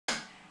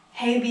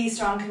Hey Be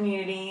Strong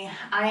community,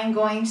 I am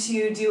going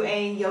to do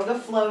a yoga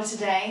flow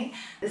today.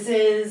 This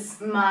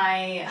is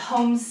my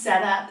home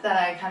setup that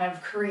I kind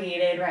of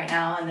created right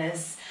now in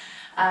this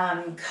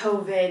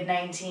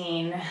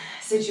COVID-19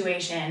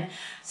 situation.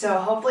 So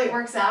hopefully it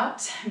works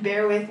out.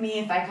 Bear with me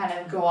if I kind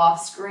of go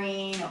off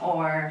screen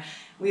or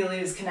we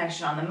lose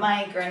connection on the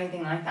mic or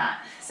anything like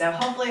that. So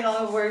hopefully it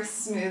all works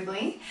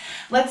smoothly.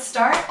 Let's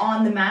start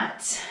on the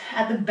mat,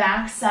 at the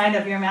back side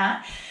of your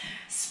mat.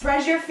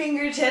 Spread your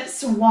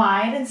fingertips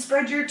wide and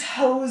spread your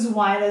toes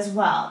wide as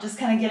well. Just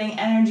kind of getting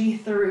energy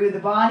through the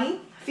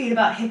body. Feet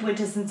about hip width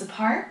distance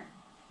apart.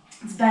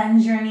 Let's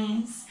bend your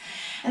knees.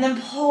 And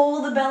then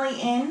pull the belly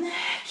in,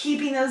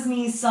 keeping those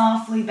knees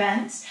softly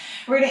bent.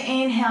 We're going to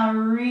inhale,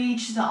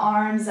 reach the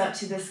arms up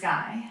to the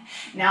sky.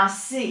 Now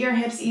sit your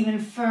hips even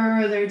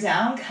further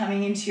down,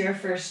 coming into your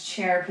first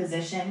chair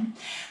position.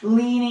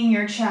 Leaning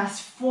your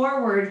chest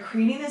forward,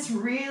 creating this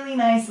really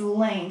nice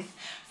length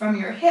from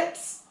your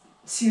hips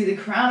to the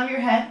crown of your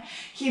head.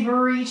 Keep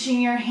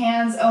reaching your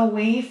hands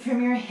away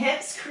from your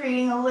hips,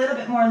 creating a little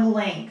bit more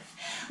length.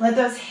 Let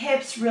those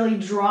hips really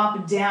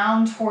drop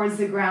down towards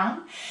the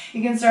ground.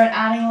 You can start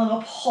adding a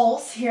little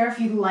pulse here if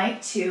you'd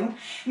like to.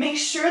 Make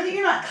sure that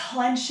you're not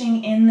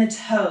clenching in the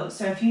toes.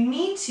 So if you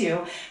need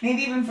to,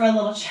 maybe even for a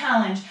little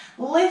challenge,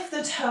 lift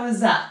the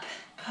toes up.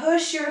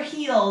 Push your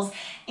heels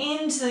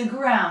into the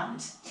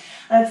ground.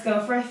 Let's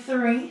go for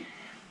 3,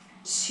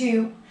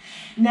 2,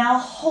 now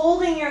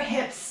holding your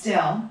hips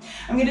still,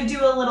 I'm going to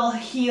do a little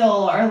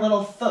heel or a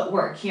little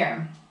footwork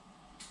here.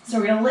 So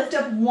we're going to lift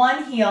up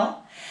one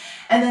heel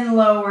and then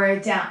lower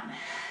it down.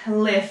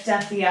 Lift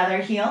up the other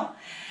heel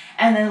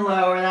and then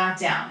lower that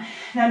down.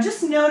 Now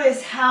just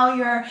notice how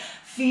your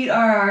feet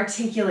are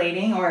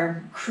articulating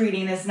or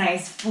creating this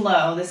nice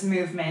flow, this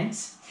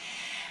movement.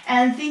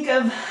 And think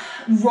of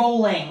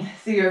rolling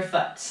through your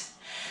foot.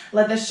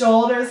 Let the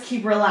shoulders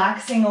keep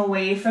relaxing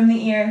away from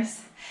the ears.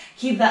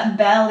 Keep that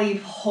belly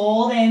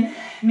pulled in.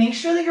 Make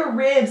sure that your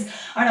ribs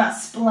are not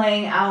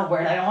splaying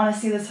outward. I don't want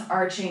to see this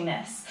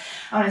archiness.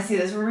 I want to see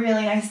this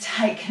really nice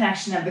tight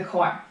connection of the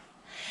core.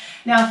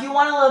 Now, if you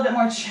want a little bit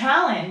more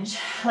challenge,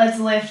 let's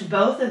lift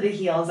both of the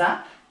heels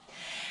up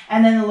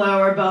and then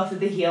lower both of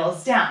the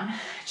heels down.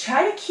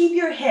 Try to keep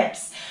your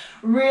hips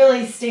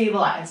really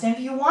stabilized. And if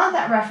you want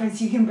that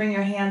reference, you can bring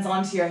your hands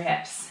onto your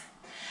hips.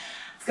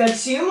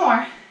 Let's go 2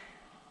 more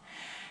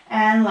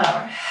and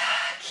lower.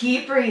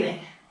 Keep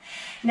breathing.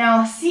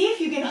 Now see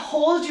if you can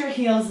hold your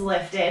heels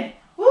lifted,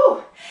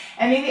 woo,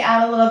 and maybe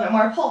add a little bit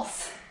more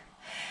pulse.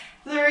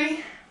 3,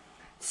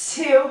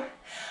 2,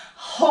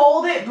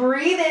 hold it,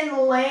 breathe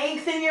in,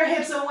 lengthen your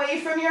hips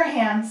away from your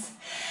hands,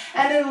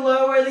 and then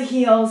lower the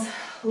heels,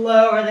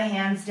 lower the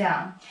hands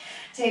down.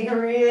 Take a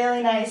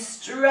really nice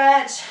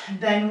stretch,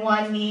 bend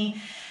one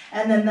knee,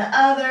 and then the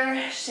other,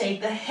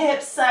 shake the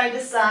hips side to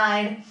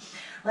side,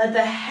 let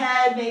the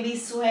head maybe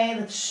sway,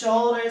 let the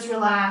shoulders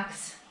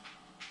relax.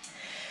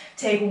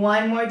 Take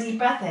one more deep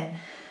breath in.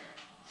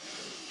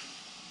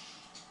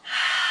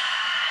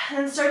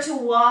 And start to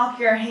walk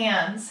your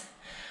hands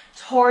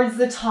towards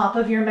the top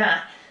of your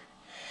mat.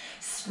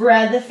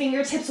 Spread the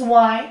fingertips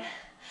wide.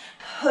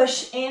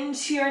 Push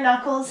into your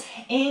knuckles,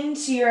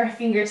 into your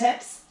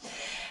fingertips.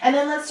 And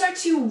then let's start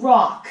to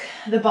rock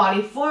the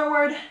body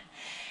forward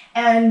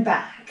and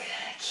back.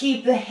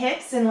 Keep the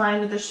hips in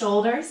line with the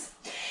shoulders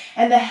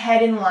and the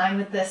head in line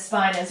with the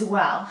spine as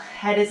well.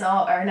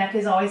 Neck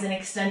is always an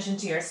extension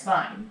to your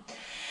spine.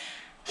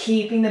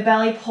 Keeping the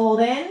belly pulled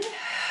in.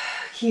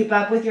 Keep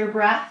up with your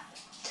breath.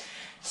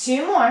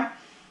 2 more.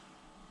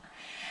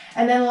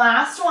 And then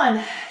last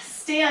one,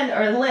 stand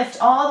or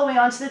lift all the way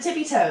onto the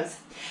tippy toes.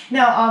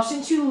 Now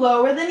option to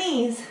lower the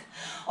knees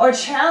or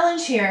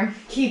challenge here.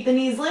 Keep the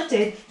knees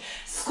lifted.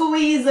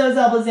 Squeeze those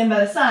elbows in by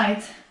the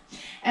sides.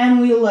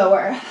 And we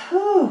lower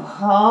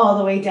all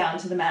the way down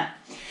to the mat.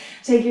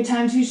 Take your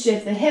time to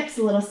shift the hips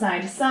a little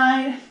side to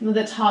side. Let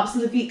the tops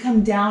of the feet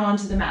come down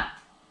onto the mat.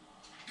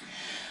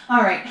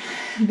 All right,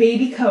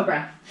 baby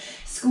cobra.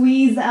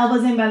 Squeeze the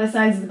elbows in by the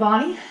sides of the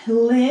body,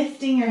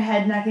 lifting your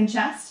head, neck, and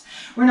chest.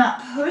 We're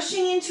not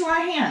pushing into our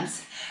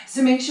hands,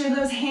 so make sure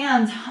those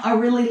hands are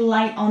really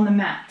light on the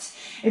mat.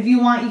 If you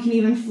want, you can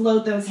even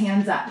float those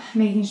hands up,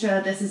 making sure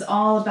that this is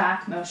all a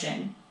back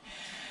motion.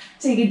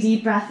 Take a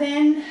deep breath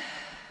in,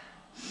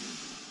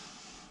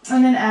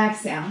 and then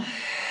exhale.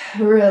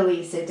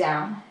 Release it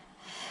down.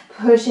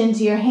 Push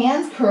into your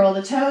hands, curl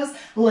the toes,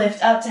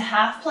 lift up to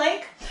half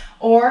plank,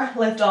 or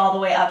lift all the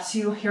way up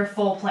to your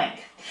full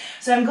plank.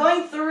 So I'm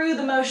going through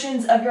the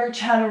motions of your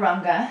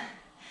chaturanga,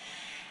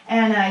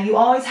 and you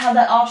always have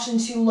that option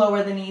to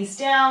lower the knees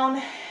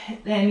down,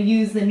 and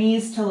use the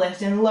knees to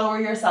lift and lower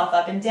yourself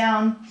up and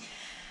down.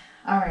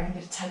 All right, I'm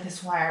going to tug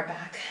this wire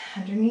back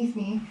underneath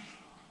me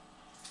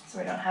so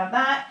I don't have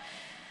that.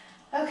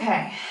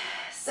 Okay,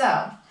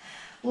 so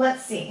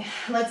let's see.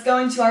 Let's go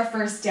into our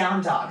first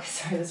down dog.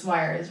 Sorry, this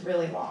wire is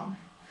really long.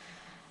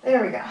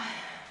 There we go.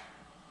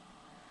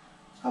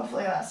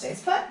 Hopefully that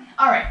stays put.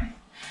 All right.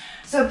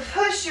 So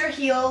push your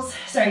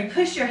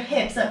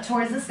hips up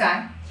towards the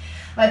sky.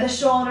 Let the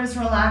shoulders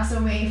relax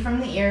away from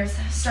the ears.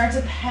 Start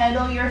to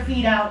pedal your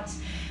feet out,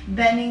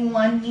 bending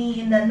one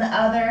knee and then the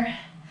other,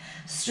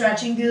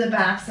 stretching through the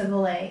backs of the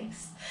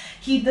legs.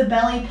 Keep the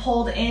belly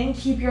pulled in.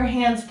 Keep your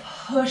hands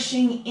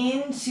pushing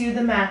into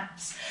the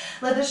mat.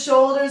 Let the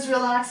shoulders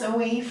relax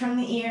away from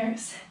the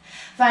ears,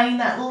 finding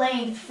that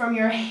length from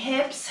your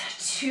hips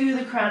to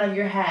the crown of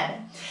your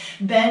head.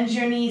 Bend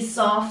your knees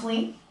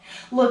softly.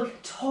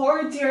 Look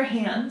towards your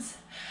hands.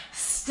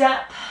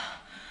 Step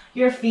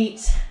your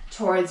feet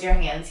towards your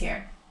hands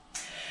here.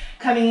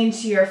 Coming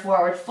into your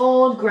forward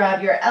fold,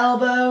 grab your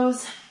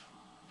elbows,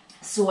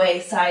 sway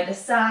side to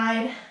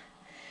side.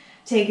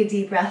 Take a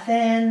deep breath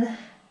in.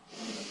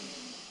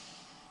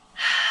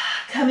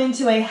 Come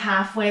into a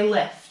halfway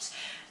lift,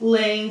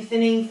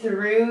 lengthening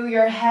through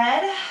your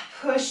head,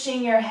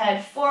 pushing your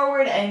head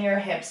forward and your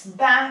hips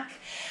back,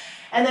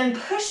 and then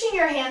pushing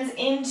your hands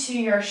into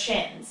your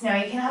shins. Now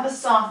you can have a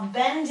soft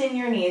bend in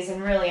your knees,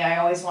 and really I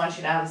always want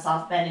you to have a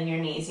soft bend in your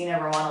knees. You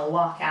never want to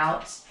lock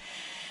out.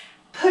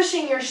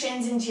 Pushing your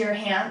shins into your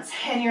hands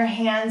and your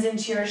hands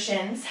into your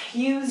shins.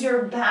 Use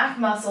your back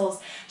muscles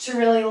to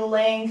really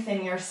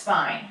lengthen your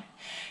spine.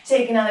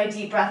 Take another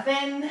deep breath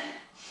in,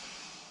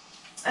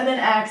 and then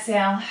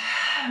exhale,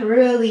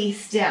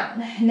 release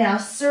down. Now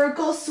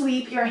circle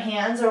sweep your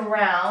hands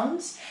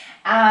around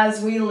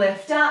as we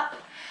lift up,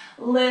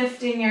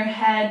 lifting your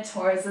head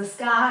towards the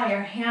sky,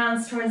 your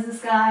hands towards the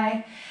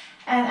sky,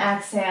 and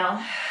exhale,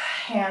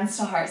 hands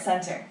to heart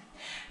center.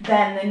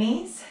 Bend the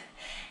knees,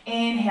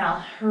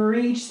 inhale,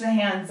 reach the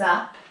hands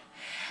up,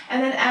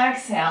 and then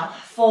exhale,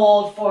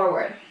 fold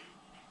forward,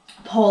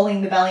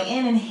 pulling the belly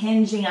in and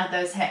hinging at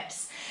those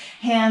hips.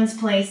 Hands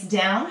placed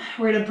down.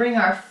 We're going to bring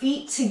our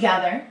feet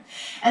together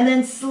and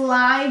then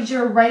slide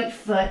your right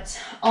foot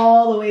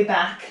all the way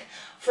back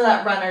for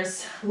that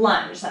runner's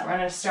lunge, that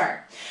runner's start.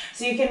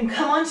 So you can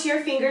come onto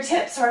your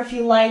fingertips, or if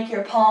you like,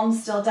 your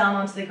palms still down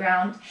onto the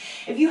ground.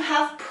 If you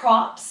have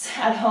props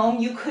at home,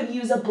 you could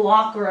use a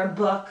block or a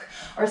book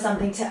or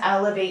something to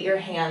elevate your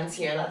hands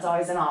here. That's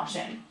always an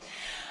option.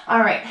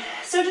 All right,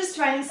 so just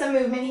finding some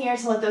movement here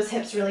to let those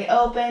hips really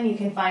open. You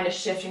can find a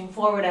shifting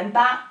forward and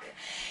back.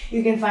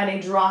 You can find a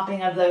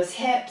dropping of those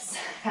hips,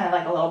 kind of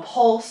like a little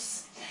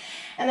pulse.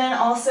 And then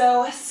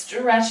also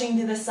stretching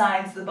to the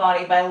sides of the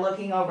body by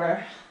looking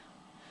over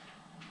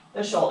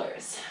the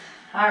shoulders.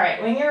 All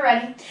right, when you're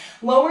ready,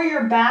 lower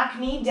your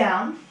back knee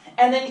down,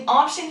 and then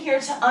option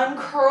here to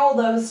uncurl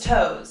those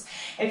toes.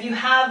 If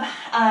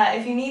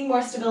you need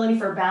more stability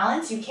for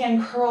balance, you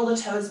can curl the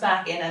toes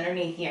back in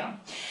underneath you.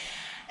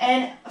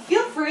 And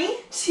feel free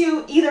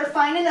to either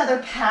find another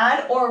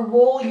pad or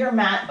roll your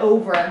mat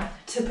over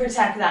to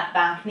protect that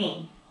back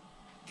knee.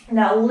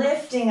 Now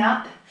lifting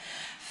up,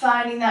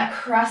 finding that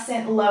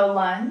crescent low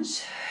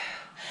lunge,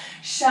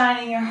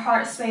 shining your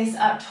heart space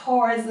up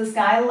towards the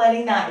sky,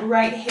 letting that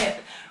right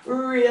hip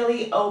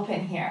really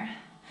open here.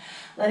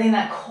 Letting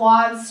that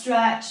quad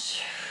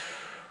stretch.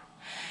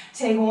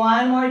 Take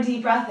one more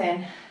deep breath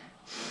in.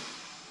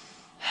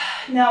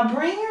 Now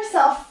bring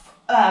yourself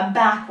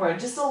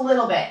backward just a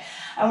little bit.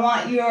 I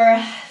want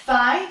your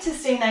thigh to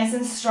stay nice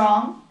and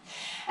strong,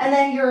 and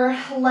then your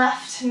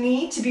left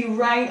knee to be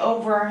right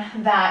over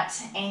that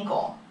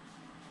ankle.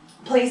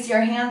 Place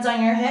your hands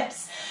on your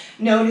hips.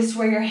 Notice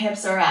where your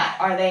hips are at.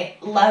 Are they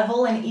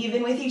level and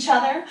even with each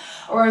other,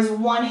 or is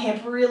one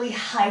hip really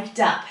hiked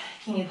up?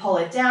 Can you pull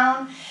it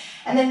down?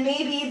 And then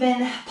maybe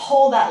even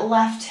pull that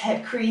left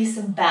hip crease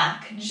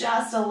back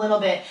just a little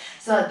bit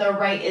so that the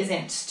right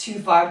isn't too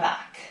far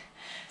back.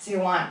 So you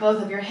want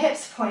both of your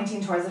hips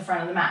pointing towards the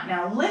front of the mat.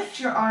 Now lift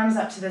your arms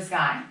up to the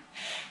sky.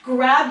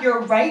 Grab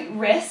your right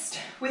wrist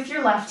with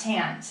your left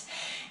hand.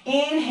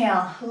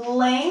 Inhale,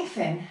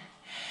 lengthen.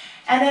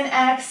 And then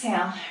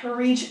exhale,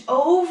 reach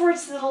over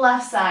to the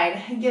left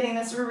side, getting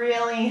this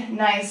really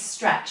nice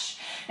stretch.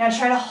 Now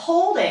try to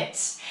hold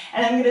it,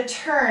 and I'm going to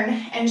turn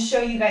and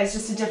show you guys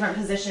just a different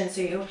position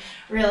so you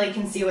really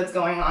can see what's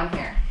going on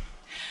here.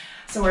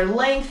 So we're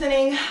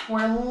lengthening,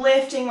 we're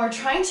lifting, we're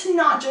trying to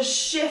not just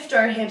shift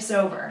our hips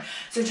over.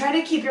 So try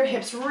to keep your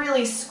hips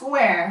really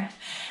square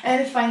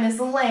and find this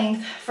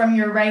length from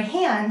your right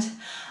hand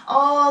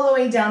all the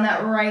way down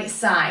that right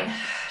side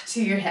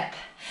to your hip.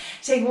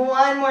 Take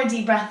one more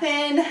deep breath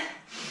in,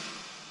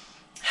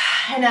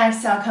 and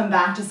exhale, come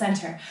back to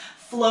center.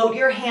 Float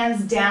your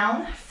hands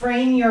down,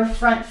 frame your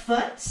front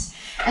foot,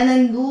 and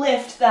then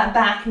lift that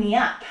back knee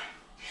up.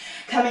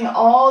 Coming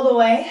all the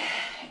way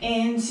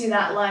into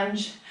that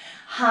lunge,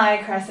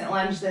 high crescent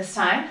lunge this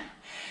time.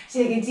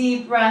 Take a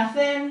deep breath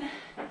in,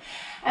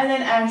 and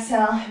then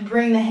exhale,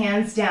 bring the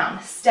hands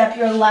down. Step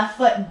your left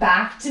foot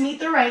back to meet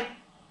the right.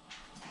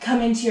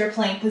 Come into your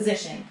plank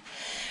position.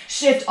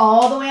 Shift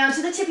all the way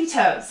onto the tippy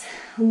toes.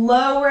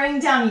 Lowering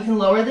down. You can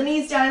lower the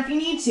knees down if you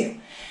need to.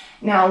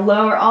 Now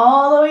lower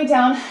all the way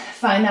down.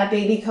 Find that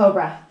baby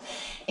cobra.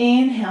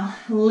 Inhale,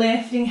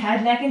 lifting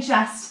head, neck, and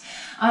chest.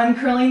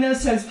 Uncurling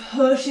those toes,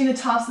 pushing the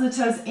tops of the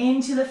toes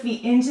into the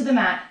feet, into the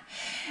mat.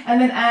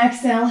 And then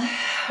exhale,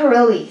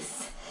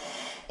 release.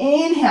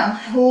 Inhale,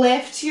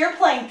 lift to your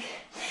plank.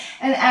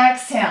 And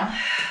exhale,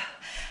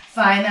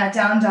 find that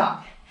down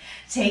dog.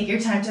 Take your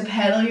time to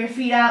pedal your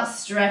feet out,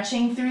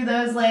 stretching through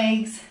those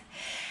legs.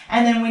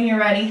 And then when you're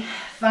ready,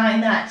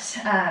 find that,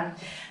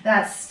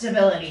 that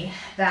stability,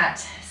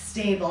 that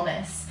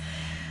stableness.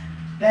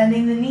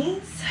 Bending the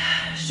knees,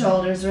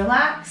 shoulders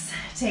relax.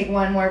 Take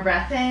one more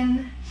breath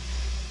in.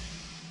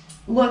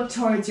 Look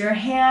towards your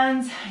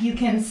hands. You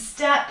can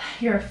step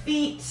your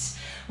feet.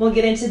 We'll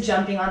get into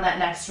jumping on that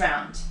next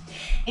round.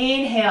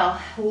 Inhale,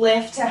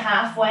 lift to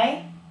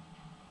halfway.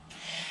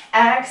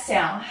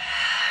 Exhale,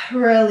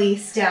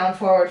 release down,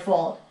 forward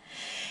fold.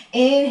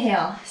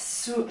 Inhale,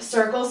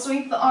 circle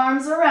sweep the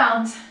arms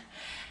around.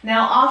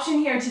 Now option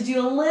here to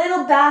do a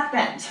little back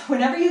bend.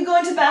 Whenever you go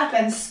into back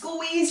bend,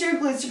 squeeze your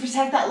glutes to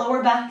protect that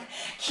lower back.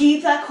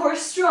 Keep that core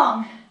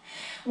strong.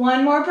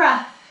 One more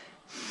breath.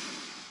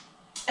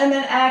 And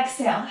then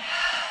exhale,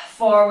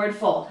 forward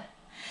fold.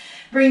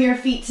 Bring your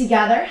feet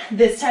together.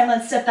 This time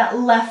let's step that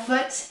left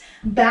foot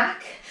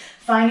back,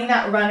 finding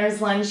that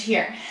runner's lunge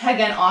here.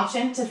 Again,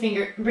 option to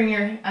bring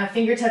your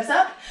fingertips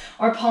up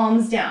or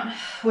palms down,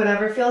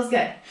 whatever feels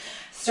good.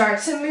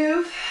 Start to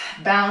move,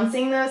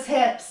 bouncing those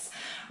hips,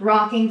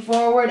 rocking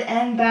forward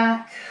and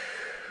back,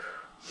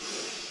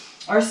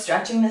 or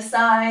stretching the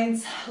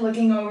sides,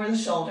 looking over the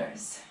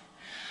shoulders.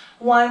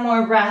 One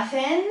more breath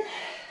in.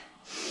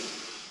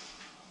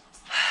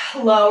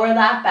 Lower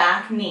that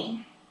back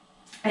knee.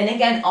 And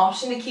again,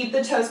 option to keep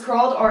the toes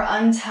curled or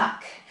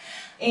untuck.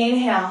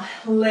 Inhale,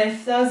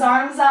 lift those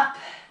arms up,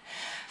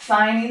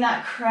 finding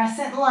that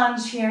crescent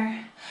lunge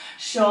here.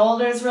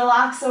 Shoulders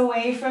relax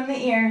away from the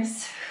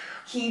ears,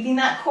 keeping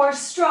that core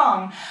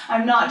strong.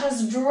 I'm not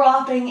just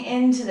dropping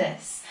into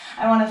this.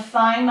 I want to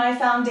find my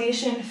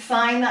foundation,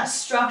 find that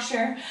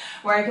structure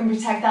where I can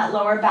protect that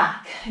lower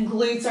back.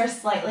 Glutes are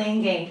slightly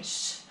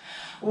engaged.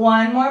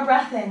 One more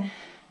breath in.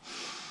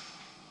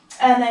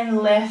 And then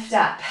lift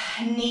up.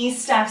 Knee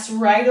stacks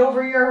right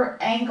over your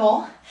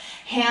ankle.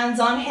 Hands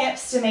on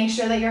hips to make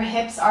sure that your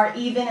hips are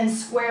even and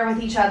square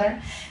with each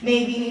other.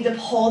 Maybe you need to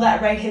pull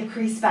that right hip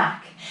crease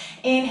back.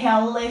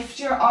 Inhale, lift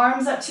your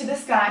arms up to the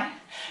sky.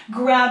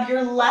 Grab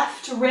your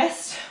left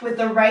wrist with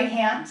the right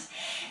hand.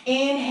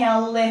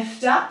 Inhale,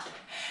 lift up.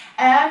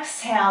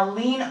 Exhale,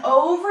 lean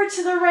over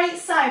to the right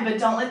side, but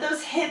don't let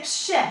those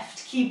hips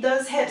shift. Keep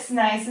those hips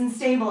nice and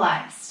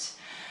stabilized.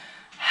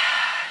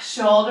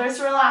 Shoulders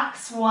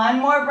relax. One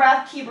more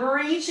breath. Keep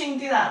reaching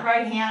through that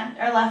right hand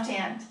or left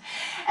hand.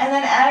 And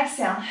then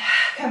exhale.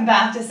 Come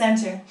back to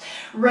center.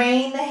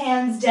 Rain the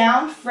hands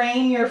down.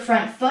 Frame your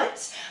front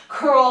foot.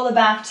 Curl the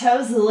back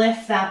toes.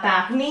 Lift that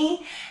back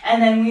knee. And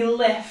then we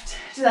lift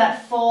to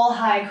that full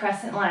high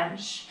crescent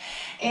lunge.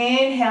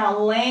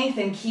 Inhale,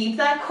 lengthen. Keep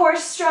that core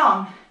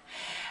strong.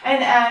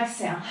 And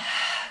exhale.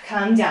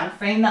 Come down.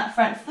 Frame that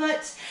front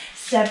foot.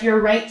 Step your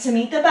right to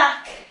meet the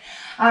back.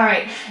 All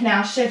right,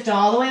 now shift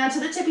all the way onto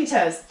the tippy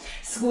toes.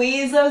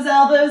 Squeeze those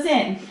elbows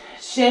in.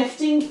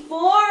 Shifting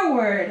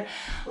forward,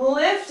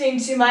 lifting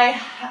to my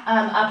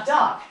up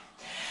dog.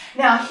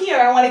 Now here,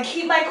 I want to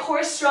keep my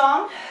core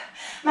strong.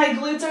 My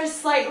glutes are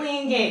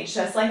slightly engaged,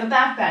 just like a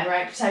back bend,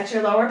 right? Protect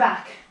your lower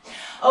back.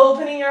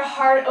 Opening your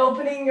heart,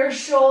 opening your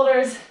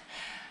shoulders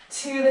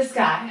to the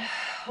sky.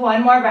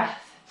 One more breath.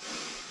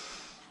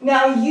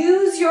 Now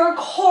use your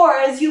core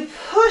as you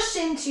push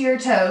into your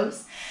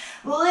toes,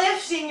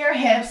 lifting your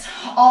hips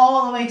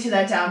all the way to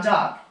that down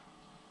dog.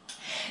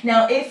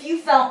 Now, if you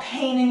felt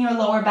pain in your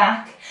lower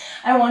back,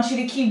 I want you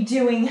to keep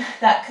doing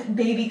that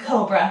baby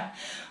cobra,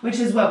 which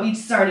is what we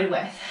started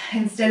with,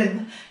 instead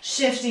of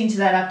shifting to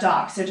that up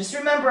dog. So just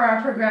remember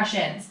our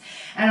progressions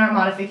and our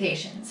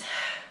modifications.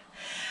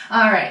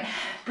 All right,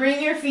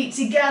 bring your feet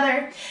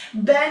together,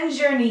 bend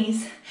your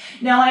knees.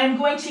 Now I am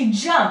going to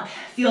jump.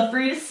 Feel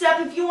free to step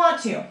if you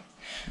want to.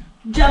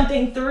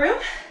 Jumping through.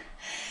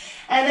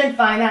 And then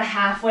find that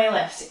halfway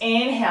lift.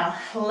 Inhale,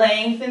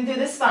 lengthen through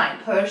the spine.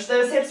 Push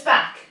those hips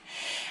back.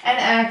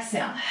 And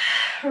exhale,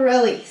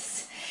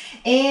 release.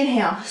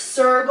 Inhale,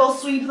 circle,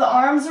 sweep the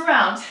arms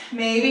around.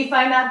 Maybe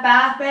find that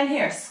back bend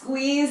here.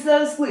 Squeeze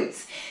those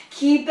glutes.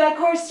 Keep that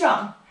core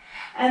strong.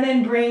 And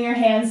then bring your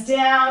hands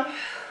down.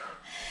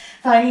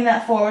 Finding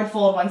that forward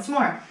fold once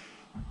more.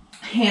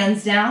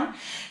 Hands down.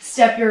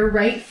 Step your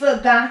right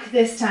foot back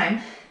this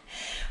time.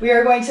 We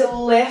are going to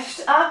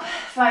lift up.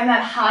 Find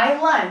that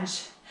high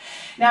lunge.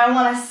 Now I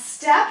want to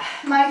step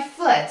my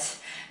foot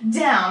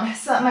down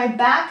so that my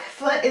back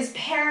foot is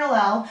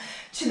parallel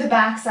to the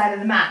back side of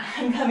the mat.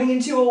 I'm coming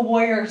into a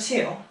warrior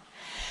two.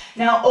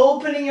 Now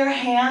opening your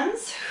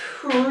hands,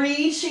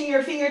 reaching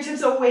your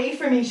fingertips away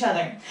from each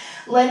other,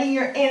 letting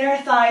your inner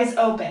thighs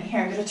open.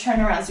 Here, I'm going to turn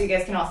around so you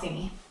guys can all see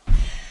me.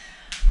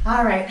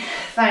 All right,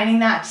 finding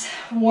that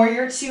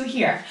warrior two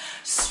here.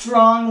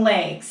 Strong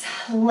legs,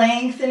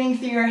 lengthening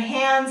through your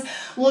hands,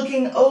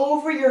 looking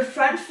over your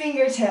front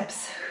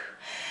fingertips.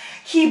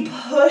 Keep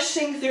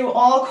pushing through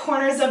all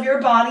corners of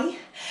your body,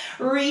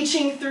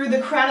 reaching through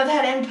the crown of the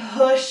head and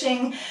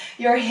pushing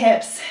your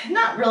hips.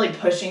 Not really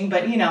pushing,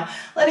 but you know,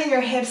 letting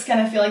your hips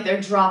kind of feel like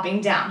they're dropping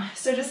down.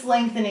 So just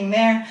lengthening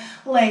there,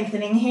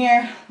 lengthening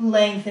here,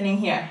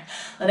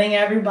 letting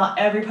every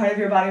part of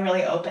your body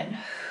really open.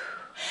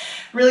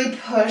 Really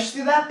push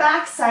through that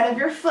back side of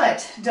your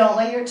foot. Don't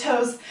let your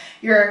toes,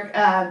 your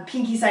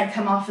pinky side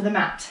come off of the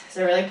mat.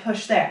 So really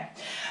push there.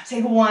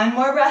 Take one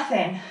more breath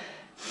in.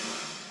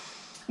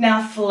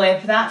 Now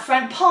flip that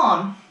front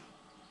palm.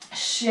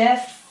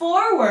 Shift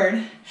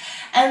forward.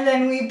 And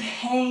then we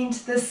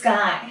paint the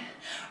sky.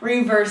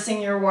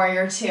 Reversing your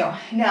warrior two.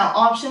 Now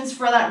options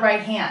for that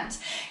right hand.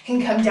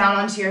 Can come down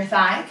onto your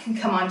thigh, can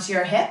come onto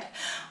your hip,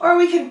 or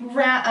we could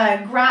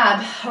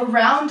grab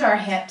around our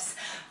hips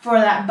for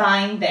that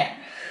bind there.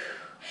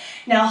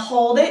 Now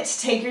hold it,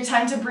 take your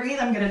time to breathe.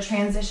 I'm gonna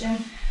transition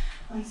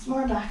once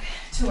more back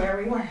to where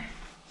we were.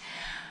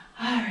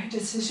 All right,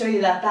 just to show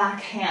you that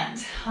back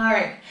hand. All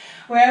right,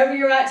 wherever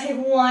you're at, take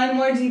one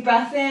more deep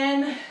breath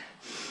in.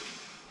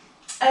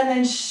 And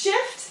then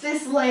shift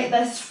this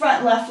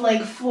front left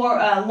leg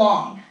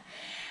long.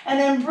 And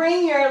then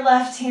bring your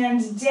left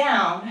hand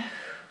down.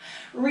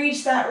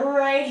 Reach that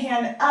right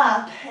hand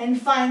up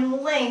and find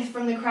length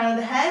from the crown of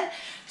the head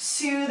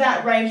to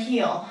that right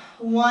heel.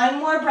 One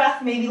more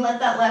breath, maybe let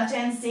that left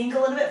hand sink a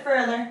little bit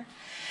further.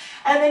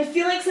 And then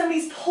feel like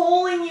somebody's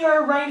pulling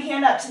your right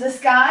hand up to the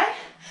sky.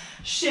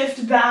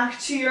 Shift back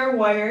to your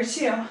warrior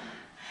two.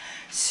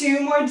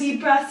 Two more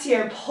deep breaths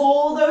here.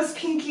 Pull those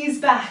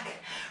pinkies back.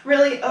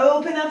 Really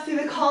open up through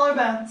the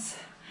collarbones.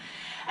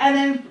 And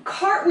then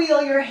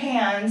cartwheel your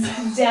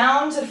hands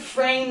down to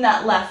frame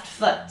that left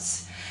foot.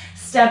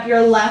 Step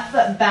your left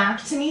foot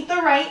back to meet the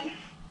right.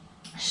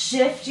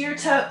 Shift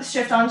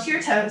onto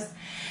your toes.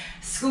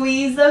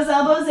 Squeeze those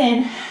elbows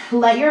in.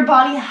 Let your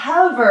body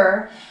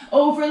hover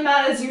over the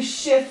mat as you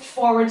shift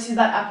forward to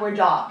that upward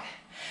dog.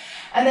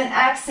 And then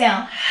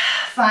exhale,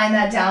 find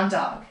that down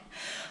dog.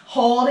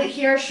 Hold it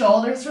here,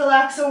 shoulders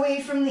relax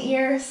away from the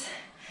ears.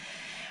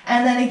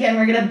 And then again,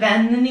 we're gonna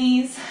bend the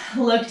knees,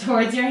 look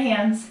towards your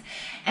hands,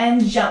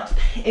 and jump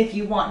if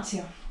you want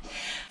to.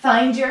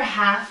 Find your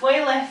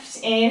halfway lift,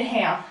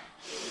 inhale.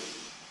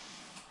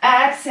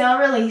 Exhale,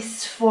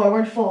 release,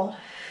 forward fold.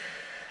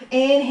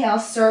 Inhale,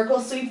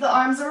 circle, sweep the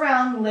arms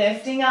around,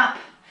 lifting up.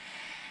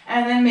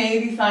 And then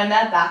maybe find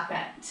that back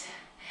bend.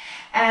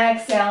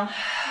 Exhale,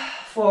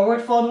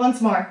 forward fold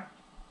once more.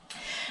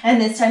 And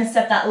this time,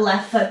 step that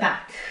left foot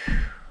back.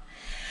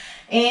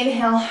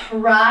 Inhale,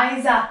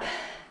 rise up.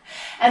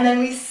 And then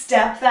we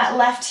step that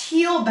left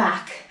heel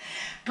back,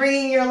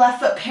 bringing your left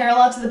foot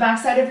parallel to the back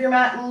side of your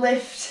mat.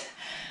 Lift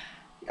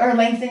or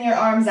lengthen your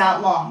arms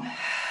out long.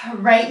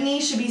 Right knee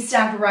should be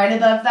stacked right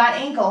above that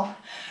ankle.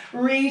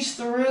 Reach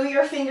through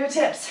your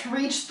fingertips,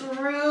 reach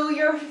through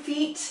your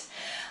feet,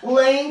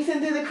 lengthen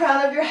through the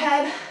crown of your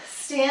head,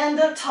 stand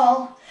up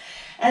tall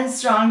and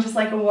strong just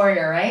like a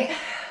warrior, right?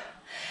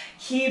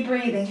 Keep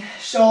breathing,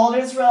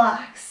 shoulders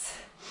relax.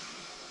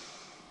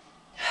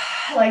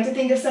 I like to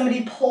think of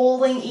somebody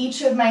pulling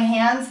each of my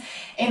hands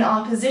in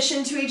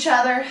opposition to each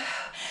other,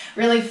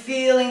 really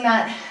feeling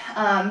that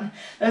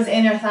those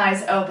inner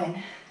thighs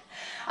open.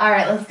 All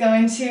right, let's go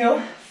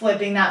into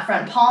flipping that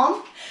front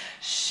palm,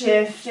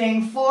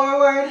 shifting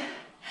forward,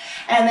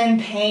 and then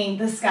paint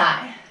the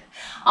sky.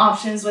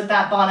 Options with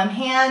that bottom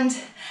hand.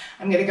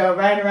 I'm gonna go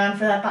right around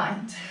for that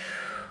bind.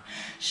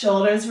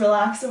 Shoulders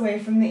relax away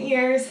from the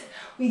ears.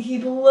 We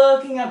keep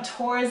looking up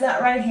towards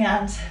that right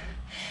hand.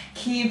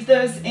 Keep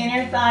those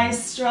inner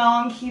thighs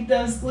strong, keep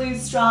those glutes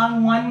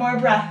strong. One more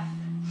breath.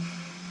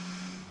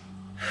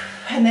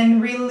 And then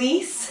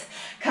release,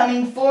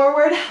 coming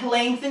forward,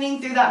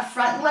 lengthening through that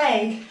front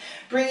leg,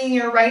 bringing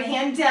your right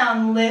hand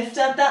down, lift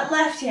up that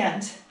left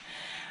hand.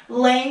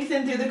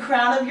 Lengthen through the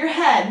crown of your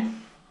head,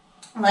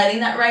 letting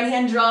that right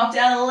hand drop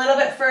down a little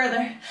bit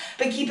further,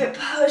 but keep it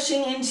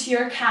pushing into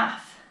your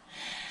calf.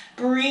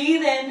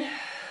 Breathe in.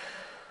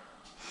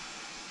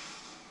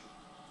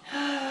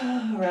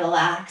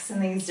 Relax in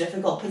these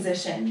difficult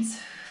positions.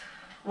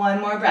 One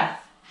more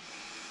breath.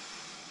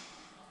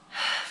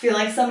 Feel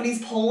like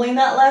somebody's pulling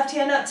that left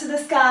hand up to the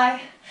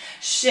sky,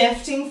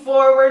 shifting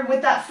forward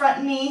with that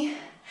front knee,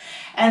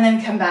 and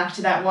then come back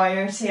to that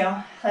warrior two.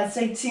 Let's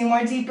take 2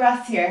 more deep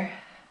breaths here.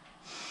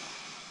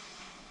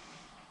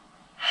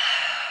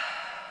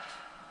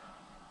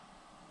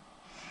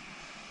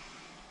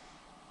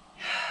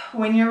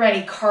 When you're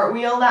ready,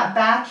 cartwheel that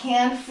back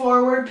hand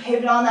forward,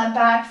 pivot on that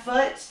back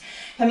foot,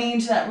 coming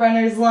into that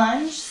runner's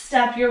lunge.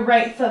 Step your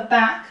right foot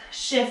back,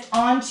 shift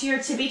onto your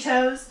tippy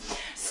toes,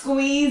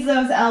 squeeze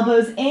those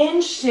elbows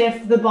in,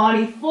 shift the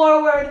body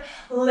forward,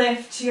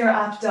 lift to your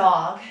up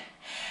dog.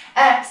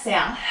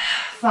 Exhale,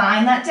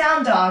 find that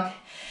down dog,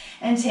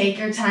 and take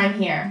your time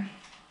here.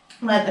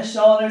 Let the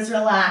shoulders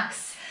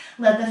relax,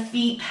 let the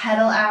feet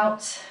pedal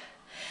out.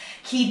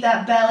 Keep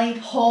that belly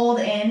pulled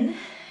in.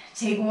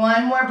 Take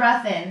 1 more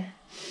breath in.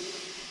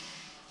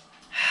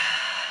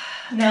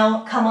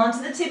 Now come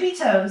onto the tippy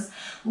toes,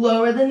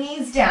 lower the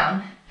knees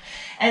down,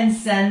 and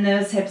send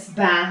those hips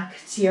back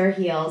to your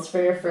heels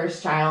for your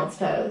first child's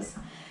pose.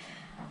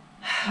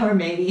 Or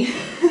maybe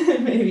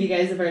you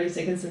guys have already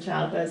taken some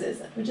child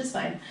poses, which is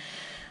fine.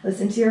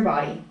 Listen to your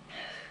body.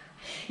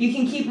 You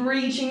can keep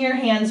reaching your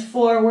hands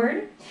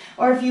forward,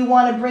 Or if you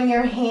want to bring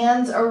your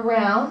hands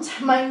around,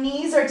 my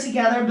knees are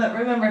together, but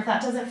remember, if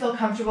that doesn't feel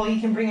comfortable,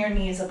 you can bring your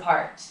knees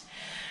apart.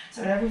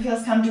 So whatever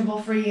feels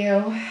comfortable for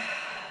you.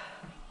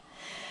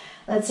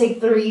 Let's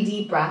take 3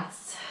 deep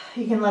breaths.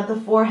 You can let the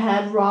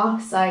forehead rock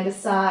side to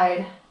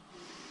side.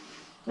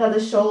 Let the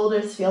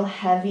shoulders feel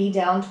heavy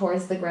down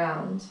towards the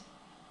ground.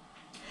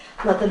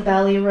 Let the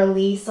belly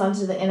release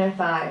onto the inner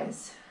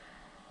thighs.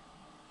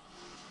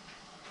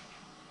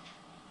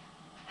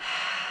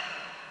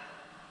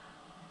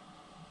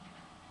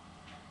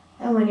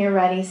 And when you're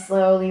ready,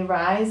 slowly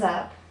rise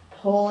up,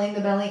 pulling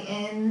the belly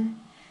in.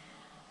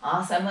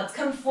 Awesome. Let's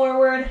come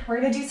forward. We're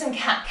going to do some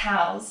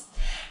cat-cows.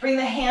 Bring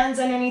the hands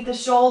underneath the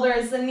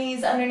shoulders, the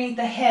knees underneath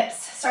the hips.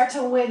 Start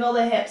to wiggle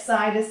the hips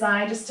side to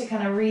side just to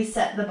kind of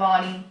reset the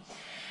body.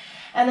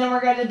 And then we're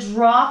going to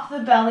drop the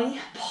belly,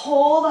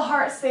 pull the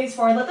heart space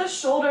forward. Let the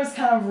shoulders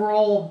kind of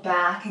roll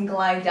back and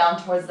glide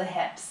down towards the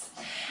hips.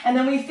 And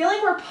then we feel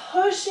like we're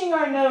pushing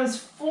our nose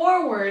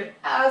forward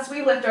as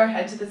we lift our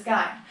head to the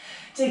sky.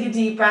 Take a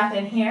deep breath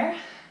in here.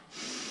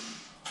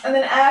 And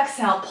then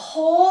exhale,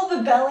 pull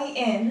the belly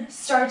in.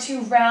 Start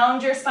to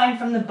round your spine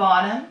from the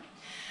bottom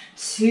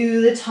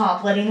to the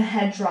top, letting the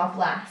head drop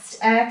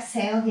last.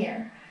 Exhale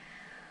here.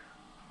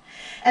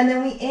 And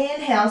then we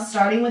inhale,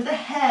 starting with the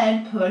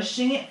head,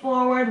 pushing it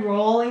forward,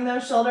 rolling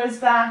those shoulders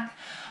back,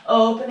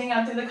 opening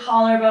up through the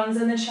collarbones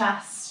and the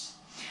chest.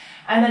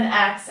 And then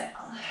exhale.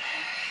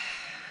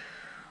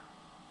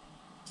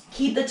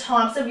 Keep the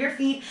tops of your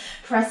feet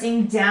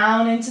pressing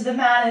down into the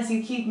mat as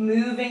you keep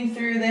moving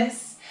through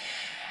this.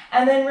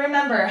 And then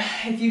remember,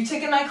 if you've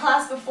taken my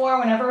class before,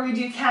 whenever we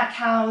do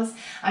cat-cows,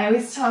 I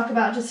always talk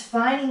about just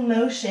finding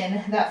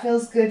motion that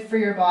feels good for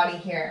your body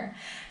here.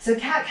 So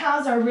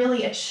cat-cows are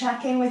really a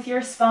check-in with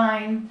your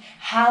spine.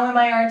 How am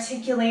I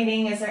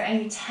articulating? Is there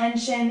any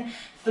tension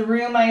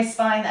through my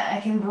spine that I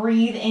can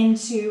breathe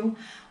into,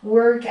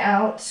 work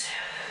out,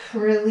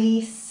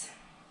 release?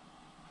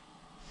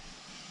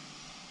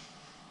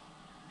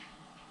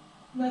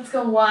 Let's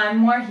go one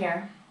more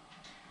here.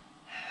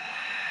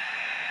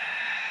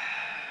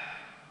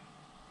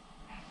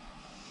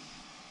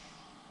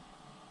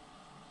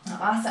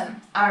 Awesome.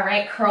 All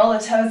right, curl the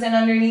toes in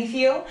underneath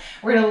you.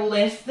 We're going to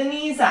lift the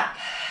knees up.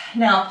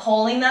 Now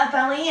pulling that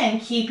belly in,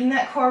 keeping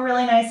that core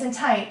really nice and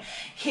tight.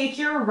 Kick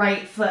your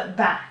right foot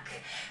back.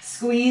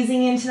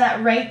 Squeezing into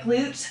that right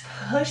glute.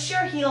 Push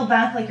your heel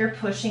back like you're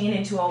pushing it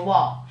into a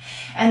wall.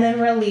 And then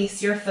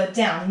release your foot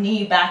down,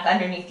 knee back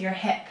underneath your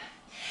hip.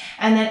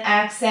 And then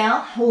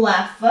exhale,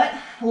 left foot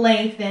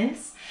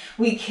lengthens.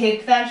 We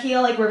kick that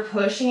heel like we're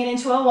pushing it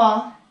into a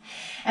wall.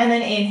 And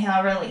then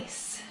inhale,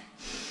 release.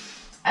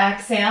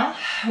 Exhale,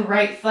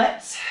 right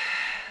foot.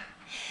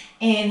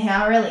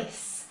 Inhale,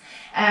 release.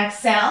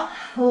 Exhale,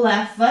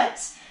 left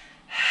foot.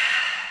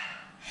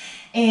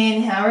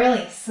 Inhale,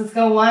 release. Let's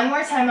go one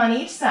more time on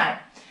each side.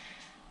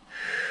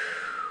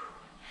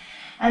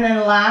 And then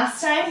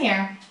last time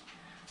here.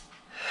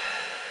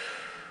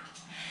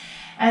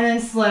 And then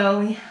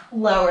slowly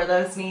lower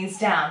those knees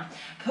down.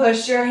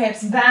 Push your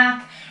hips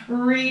back,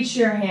 reach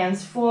your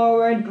hands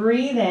forward,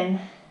 breathe in.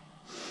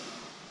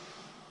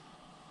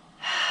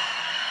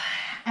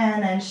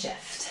 And then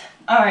shift.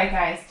 All right,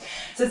 guys.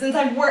 So since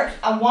I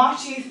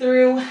walked you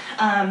through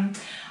a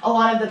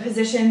lot of the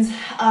positions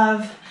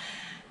of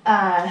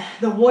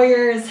the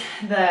warriors,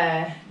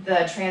 the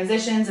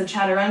transitions of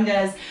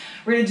chaturangas,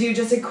 we're gonna do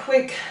just a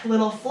quick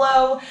little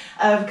flow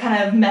of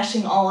kind of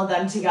meshing all of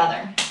them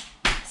together.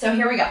 So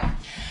here we go.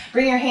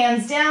 Bring your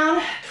hands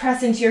down,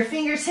 press into your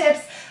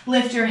fingertips,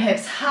 lift your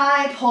hips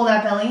high, pull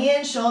that belly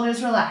in,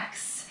 shoulders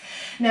relax.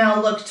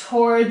 Now look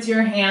towards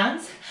your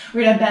hands.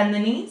 We're gonna bend the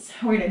knees.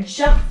 We're gonna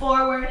jump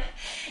forward.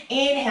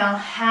 Inhale,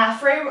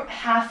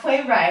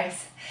 halfway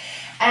rise.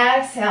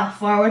 Exhale,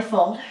 forward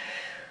fold.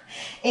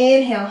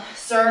 Inhale,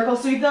 circle,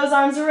 sweep those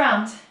arms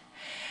around.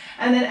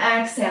 And then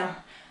exhale,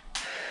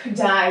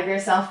 dive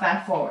yourself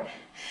back forward.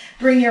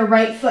 Bring your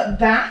right foot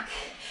back.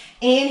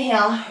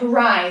 Inhale,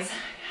 rise.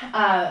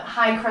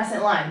 High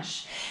crescent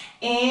lunge.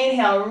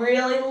 Inhale,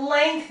 really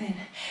lengthen.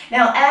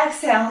 Now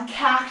exhale,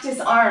 cactus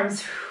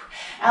arms.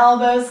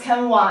 Elbows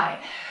come wide.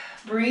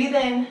 Breathe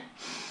in.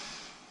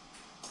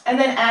 And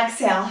then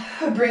exhale,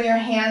 bring your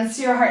hands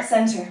to your heart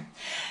center.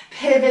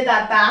 Pivot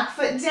that back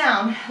foot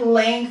down.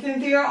 Lengthen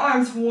through your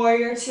arms,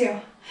 warrior two.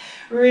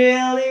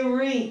 Really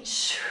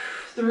reach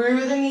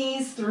through the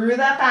knees, through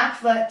that back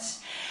foot.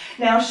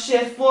 Now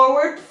shift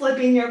forward,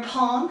 flipping your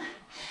palm,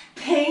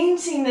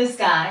 painting the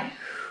sky.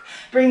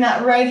 Bring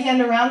that right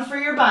hand around for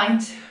your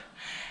bind.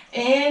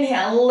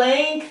 Inhale,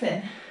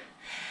 lengthen.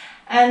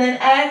 And then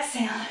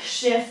exhale,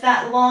 shift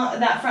that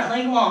front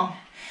leg long.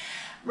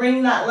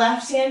 Bring that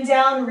left hand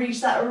down,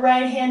 reach that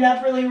right hand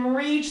up, really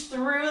reach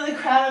through the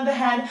crown of the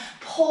head.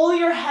 Pull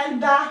your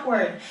head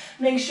backward.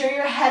 Make sure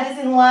your head is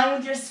in line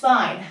with your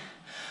spine.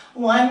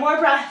 One more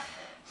breath.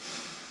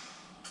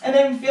 And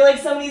then feel like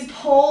somebody's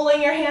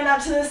pulling your hand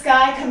up to the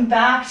sky. Come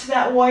back to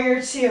that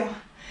warrior two.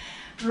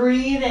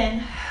 Breathe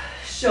in.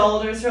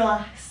 Shoulders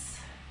relax.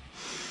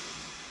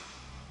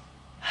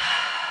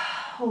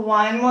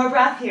 One more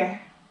breath here.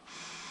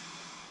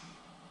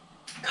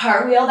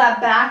 Cartwheel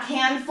that back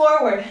hand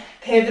forward.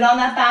 Pivot on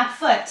that back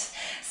foot.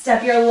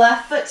 Step your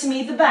left foot to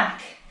meet the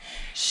back.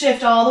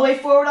 Shift all the way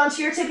forward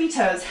onto your tippy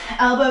toes.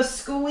 Elbows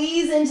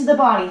squeeze into the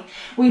body.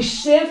 We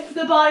shift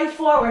the body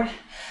forward,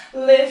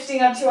 lifting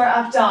up to our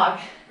up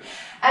dog.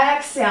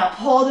 Exhale,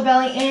 pull the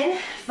belly in,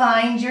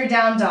 find your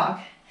down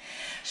dog.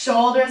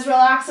 Shoulders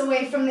relax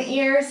away from the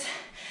ears.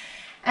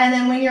 And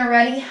then when you're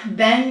ready,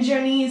 bend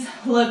your knees,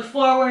 look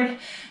forward,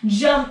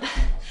 jump.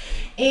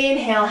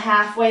 Inhale,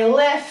 halfway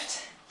lift.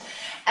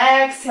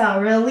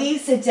 Exhale,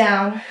 release it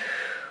down.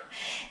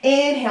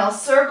 Inhale,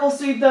 circle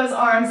sweep those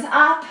arms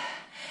up.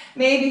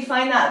 Maybe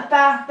find that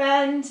back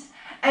bend.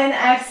 And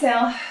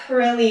exhale,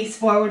 release,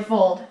 forward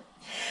fold.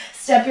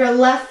 Step your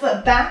left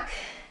foot back.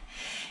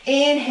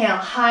 Inhale,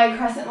 high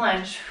crescent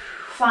lunge.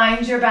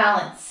 Find your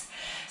balance.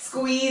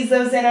 Squeeze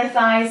those inner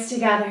thighs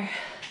together.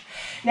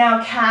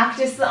 Now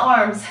cactus the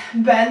arms.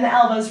 Bend the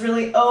elbows,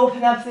 really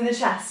open up through the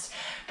chest.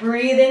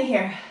 Breathe in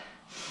here.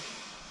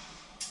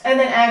 And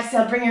then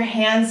exhale, bring your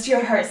hands to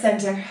your heart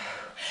center.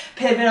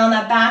 Pivot on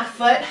that back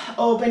foot,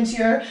 open to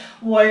your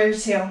warrior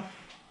two.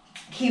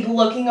 Keep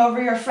looking over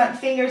your front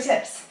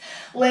fingertips,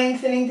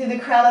 lengthening through the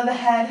crown of the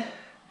head.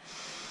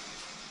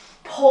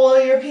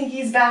 Pull your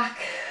pinkies back.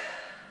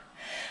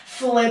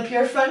 Flip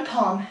your front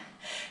palm.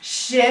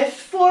 Shift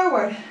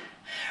forward.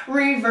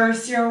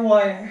 Reverse your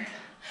warrior.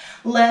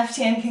 Left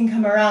hand can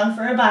come around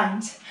for a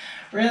bind.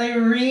 Really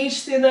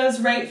reach through those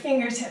right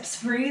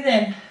fingertips. Breathe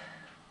in.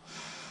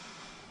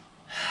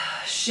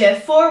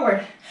 Shift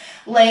forward.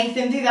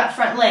 Lengthen through that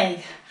front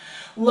leg.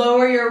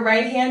 Lower your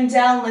right hand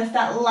down. Lift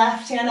that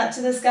left hand up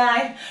to the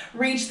sky.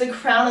 Reach the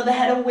crown of the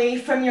head away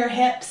from your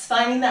hips,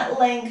 finding that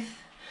length.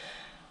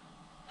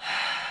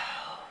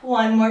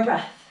 One more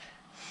breath.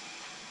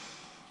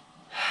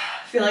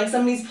 Feel like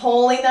somebody's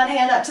pulling that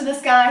hand up to the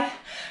sky.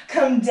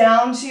 Come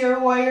down to your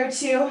warrior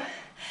two.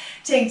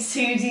 Take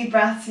 2 deep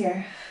breaths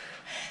here.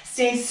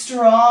 Stay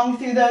strong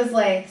through those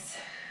legs.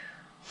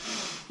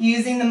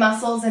 Using the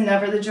muscles and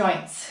never the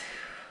joints.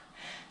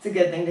 It's a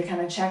good thing to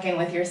kind of check in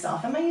with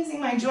yourself. Am I using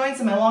my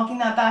joints? Am I walking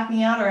that back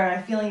knee out, or am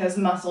I feeling those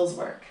muscles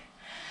work?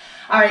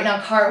 All right,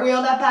 now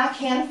cartwheel that back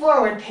hand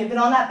forward. Pivot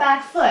on that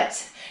back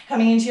foot.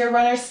 Coming into your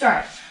runner's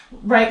start.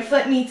 Right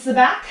foot meets the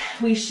back.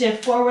 We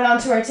shift forward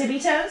onto our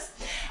tippy toes.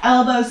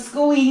 Elbows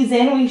squeeze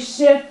in. We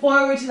shift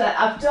forward to that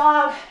up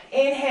dog.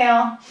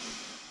 Inhale.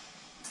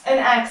 And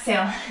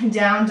exhale.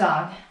 Down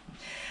dog.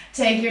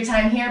 Take your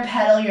time here.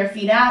 Pedal your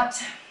feet out.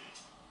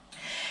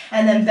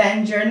 And then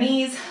bend your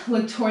knees.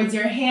 Look towards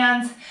your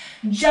hands.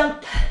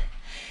 Jump.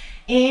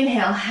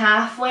 Inhale.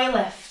 Halfway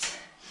lift.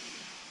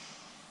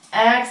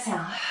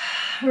 Exhale.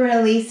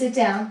 Release it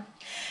down.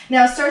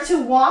 Now start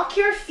to walk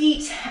your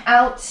feet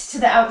out to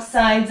the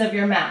outsides of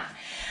your mat.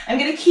 I'm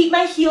going to keep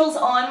my heels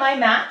on my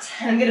mat,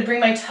 and I'm going to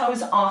bring my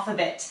toes off of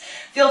it.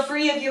 Feel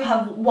free, if you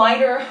have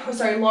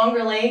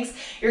longer legs,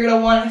 you're going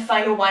to want to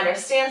find a wider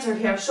stance, or if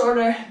you have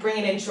shorter, bring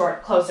it in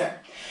short, closer.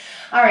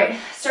 All right,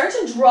 start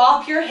to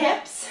drop your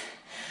hips,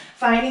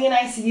 finding a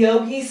nice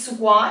yogi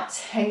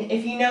squat. And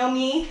if you know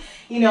me,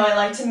 you know I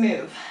like to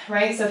move,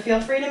 right? So feel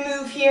free to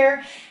move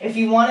here. If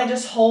you want to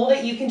just hold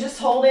it, you can just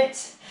hold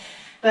it.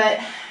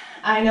 But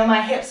I know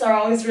my hips are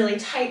always really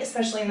tight,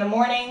 especially in the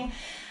morning.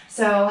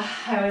 So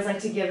I always like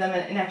to give them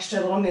an extra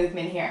little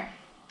movement here.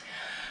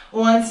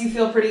 Once you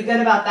feel pretty good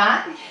about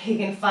that, you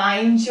can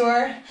find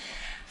your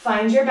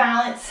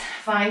balance,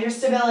 find your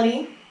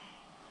stability.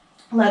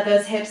 Let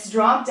those hips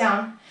drop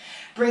down.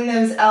 Bring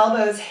those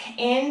elbows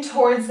in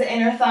towards the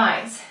inner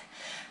thighs.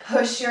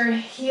 Push your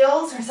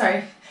heels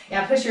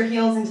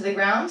into the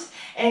ground,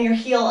 and your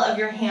heel of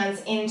your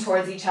hands in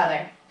towards each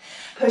other.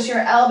 Push your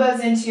elbows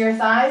into your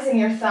thighs and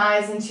your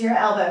thighs into your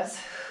elbows.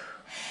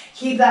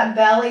 Keep that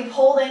belly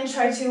pulled in.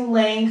 Try to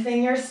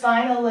lengthen your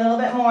spine a little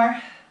bit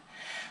more.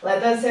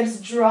 Let those hips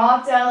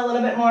drop down a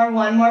little bit more.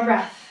 One more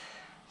breath.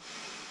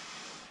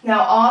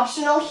 Now,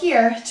 optional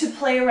here to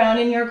play around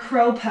in your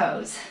crow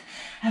pose.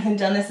 I haven't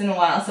done this in a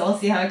while, so we'll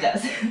see how it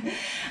goes.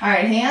 All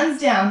right,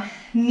 hands down,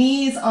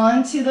 knees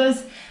onto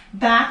those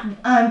back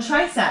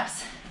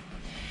triceps.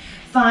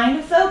 Find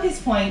a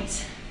focus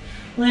point.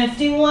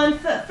 Lifting one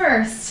foot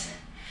first,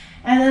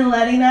 and then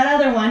letting that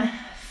other one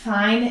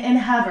find and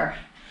hover.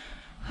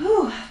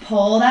 Whew.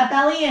 Pull that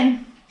belly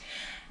in.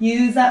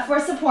 Use that for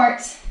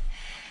support.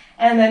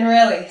 And then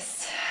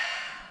release.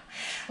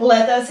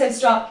 Let those hips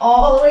drop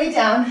all the way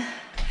down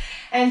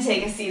and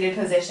take a seated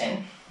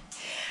position.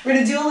 We're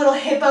going to do a little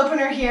hip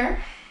opener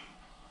here.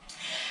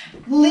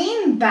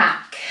 Lean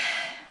back.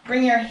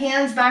 Bring your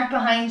hands back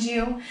behind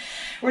you.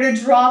 We're going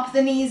to drop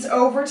the knees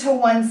over to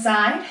one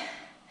side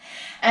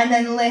and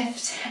then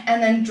lift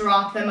and then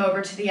drop them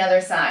over to the other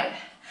side.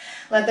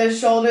 Let those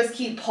shoulders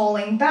keep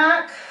pulling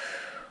back.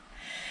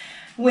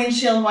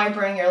 Windshield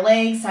wipering your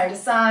legs side to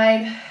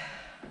side.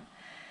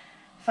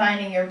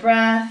 Finding your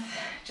breath,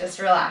 just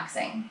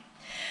relaxing.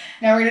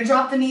 Now we're going to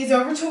drop the knees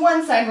over to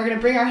one side. We're going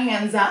to bring our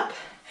hands up.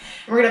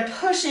 We're going to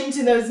push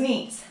into those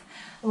knees.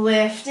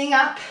 Lifting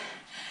up.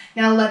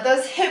 Now let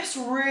those hips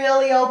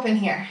really open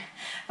here.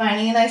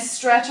 Finding a nice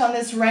stretch on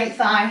this right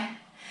thigh.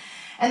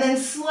 And then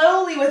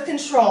slowly with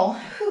control,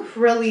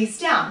 release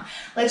down.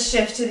 Let's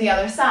shift to the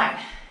other side.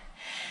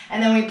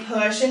 And then we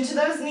push into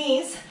those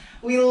knees.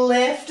 We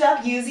lift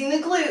up using the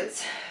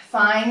glutes,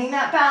 finding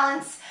that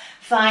balance,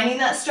 finding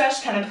that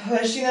stretch, kind of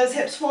pushing those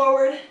hips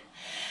forward.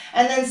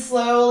 And then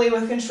slowly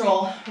with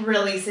control,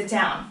 release it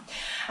down.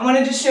 I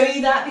wanted to show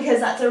you that because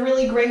that's a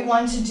really great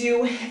one to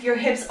do if your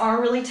hips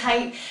are really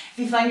tight, if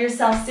you find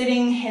yourself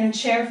sitting in a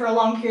chair for a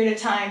long period of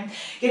time,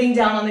 getting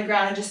down on the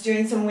ground and just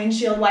doing some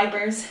windshield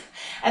wipers,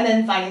 and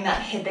then finding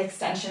that hip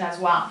extension as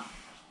well.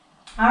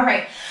 All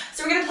right,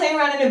 so we're gonna play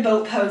around in a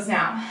boat pose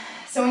now.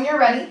 So when you're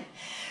ready,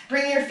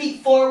 bring your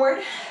feet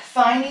forward,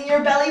 finding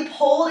your belly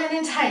pulled in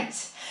and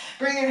tight.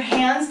 Bring your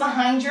hands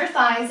behind your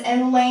thighs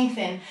and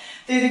lengthen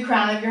through the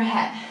crown of your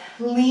head.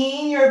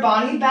 Lean your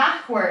body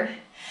backward,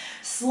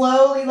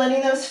 slowly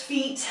letting those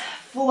feet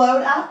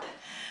float up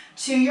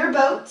to your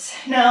boat.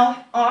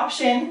 Now,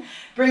 option,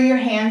 bring your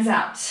hands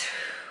out.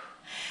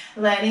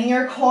 Letting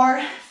your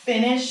core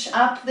finish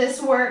up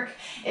this work.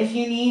 If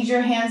you need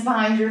your hands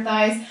behind your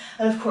thighs,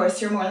 of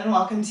course, you're more than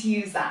welcome to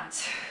use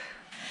that.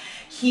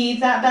 Keep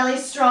that belly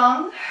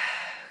strong.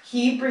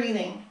 Keep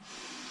breathing.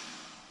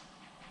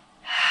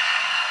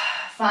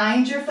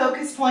 Find your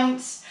focus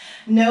points.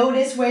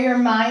 Notice where your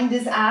mind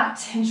is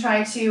at and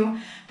try to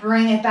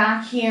bring it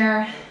back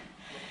here.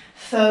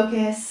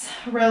 Focus,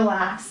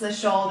 relax the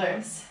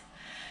shoulders.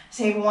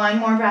 Take one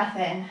more breath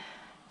in.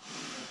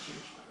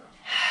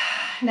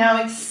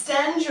 Now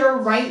extend your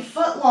right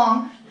foot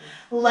long.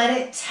 Let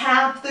it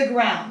tap the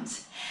ground.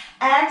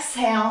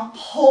 Exhale,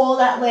 pull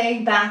that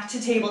leg back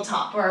to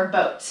tabletop or a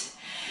boat.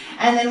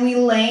 And then we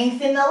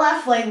lengthen the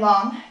left leg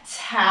long,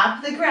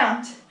 tap the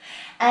ground.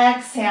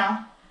 Exhale,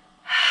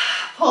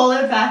 pull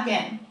it back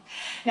in.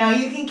 Now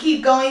you can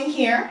keep going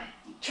here,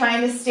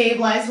 trying to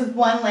stabilize with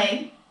one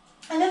leg.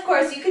 And of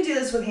course, you could do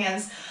this with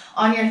hands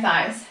on your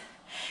thighs.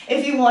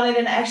 If you wanted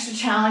an extra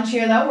challenge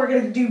here though, we're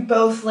gonna do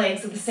both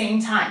legs at the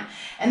same time.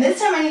 And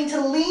this time I need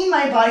to lean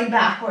my body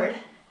backward.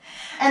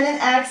 And then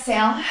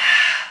exhale,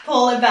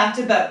 pull it back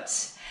to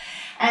boat.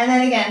 And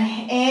then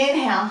again,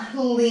 inhale,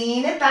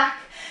 lean it back,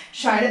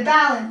 try to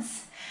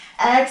balance.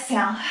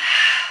 Exhale,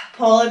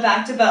 pull it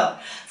back to boat.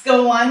 Let's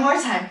go one more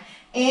time.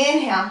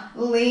 Inhale,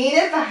 lean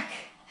it back.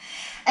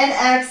 And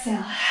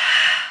exhale,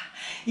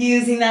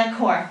 using that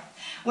core.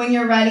 When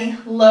you're ready,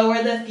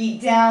 lower the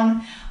feet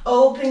down,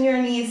 open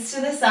your knees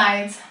to the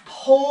sides,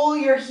 pull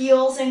your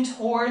heels in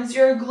towards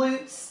your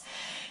glutes.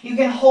 You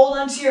can hold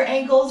onto your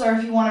ankles, or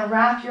if you want to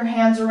wrap your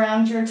hands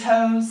around your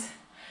toes,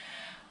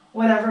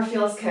 whatever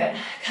feels good.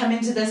 Come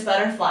into this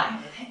butterfly.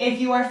 If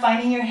you are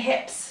finding your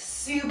hips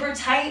super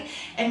tight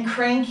and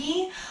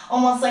cranky,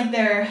 almost like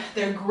they're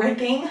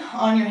gripping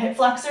on your hip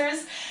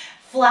flexors,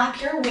 flap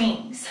your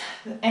wings,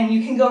 and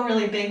you can go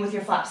really big with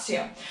your flaps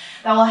too.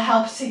 That will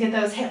help to get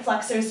those hip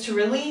flexors to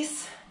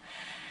release.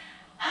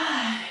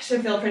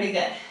 Should feel pretty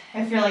good.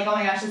 If you're like, oh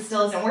my gosh, it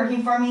still isn't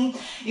working for me,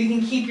 you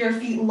can keep your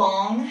feet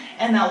long,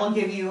 and that will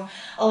give you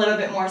a little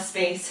bit more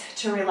space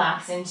to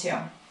relax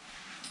into.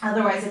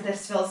 Otherwise, if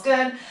this feels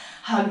good,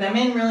 hug them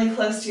in really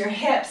close to your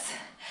hips.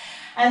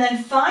 And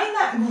then find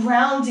that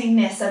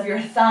groundingness of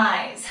your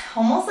thighs,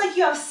 almost like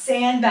you have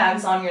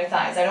sandbags on your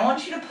thighs. I don't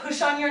want you to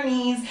push on your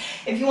knees.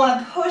 If you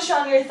want to push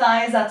on your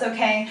thighs, that's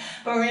okay.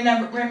 But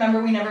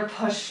remember, we never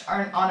push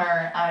on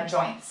our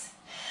joints.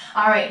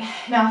 All right,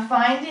 now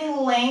finding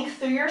length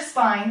through your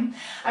spine.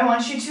 I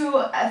want you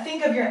to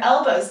think of your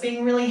elbows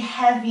being really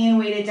heavy and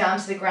weighted down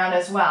to the ground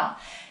as well.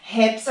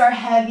 Hips are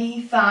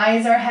heavy,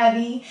 thighs are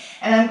heavy,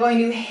 and I'm going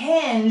to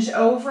hinge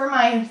over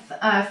my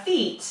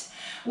feet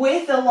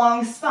with a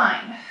long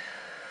spine.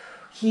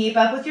 Keep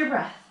up with your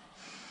breath.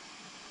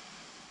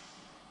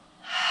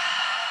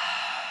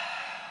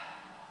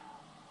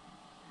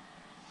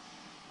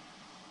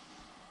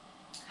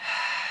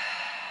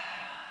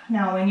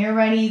 Now when you're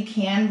ready, you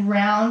can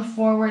round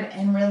forward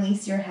and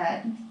release your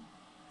head.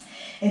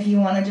 If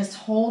you want to just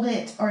hold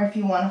it, or if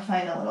you want to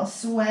find a little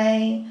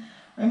sway,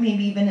 or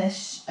maybe even a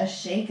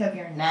shake of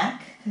your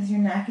neck, because your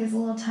neck is a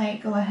little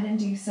tight, go ahead and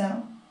do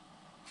so.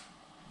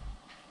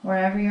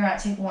 Wherever you're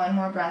at, take one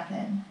more breath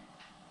in.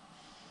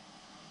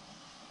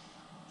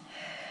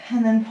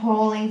 And then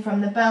pulling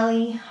from the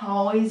belly,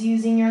 always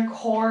using your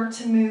core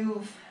to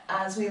move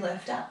as we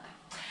lift up.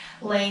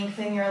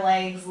 Lengthen your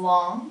legs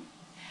long.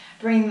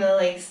 Bring the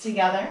legs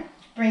together.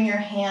 Bring your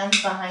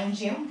hands behind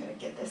you. I'm going to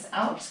get this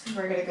out because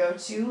we're going to go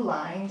to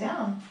lying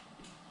down.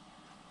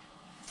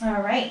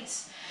 All right.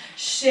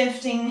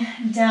 Shifting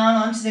down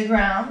onto the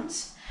ground.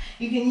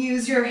 You can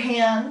use your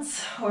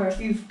hands, or if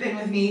you've been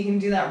with me, you can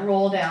do that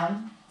roll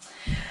down.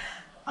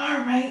 All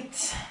right.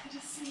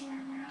 Just see where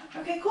we're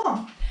at. Okay,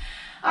 cool.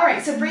 All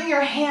right, so bring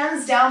your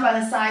hands down by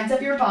the sides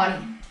of your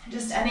body,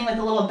 just ending with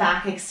a little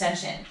back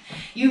extension.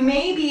 You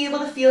may be able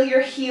to feel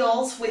your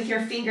heels with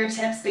your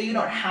fingertips, but you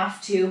don't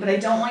have to, but I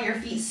don't want your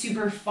feet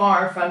super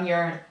far from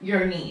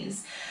your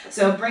knees.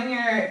 So bring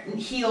your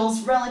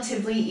heels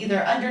relatively either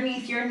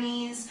underneath your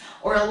knees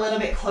or a little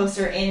bit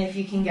closer in if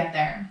you can get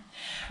there.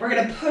 We're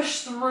gonna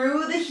push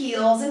through the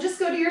heels and just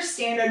go to your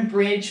standard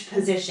bridge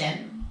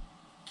position.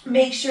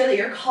 Make sure that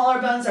your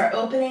collarbones are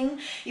opening.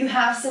 You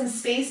have some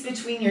space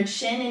between your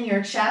chin and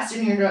your chest,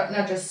 and you're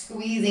not just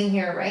squeezing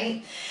here,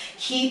 right?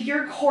 Keep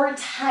your core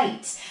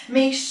tight.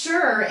 Make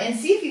sure and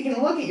see if you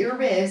can look at your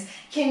ribs.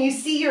 Can you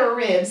see your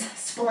ribs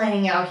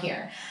splaying out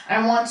here?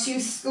 I want to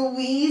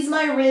squeeze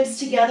my ribs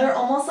together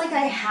almost like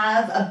I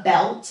have a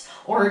belt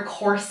or a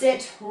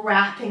corset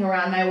wrapping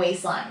around my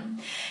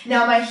waistline.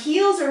 Now my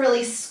heels are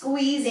really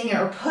squeezing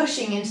or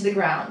pushing into the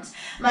ground.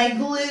 My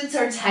glutes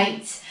are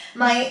tight.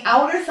 My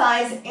outer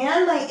thighs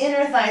and my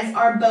inner thighs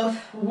are both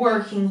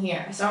working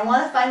here. So I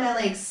want to find my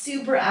legs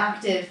super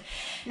active.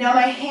 Now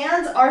my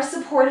hands are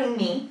supporting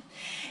me.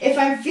 If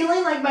I'm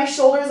feeling like my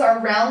shoulders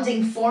are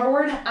rounding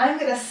forward, I'm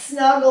going to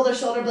snuggle the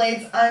shoulder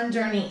blades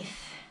underneath.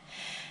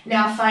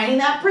 Now finding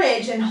that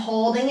bridge and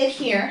holding it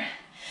here,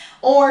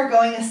 or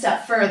going a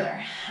step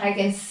further. I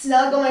can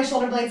snuggle my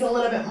shoulder blades a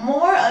little bit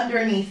more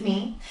underneath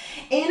me,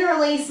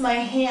 interlace my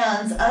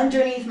hands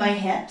underneath my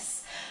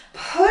hips,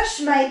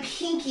 push my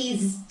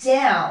pinkies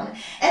down.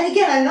 And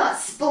again, I'm not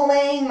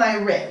splaying my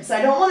ribs.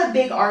 I don't want a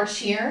big arch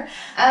here.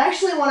 I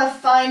actually want to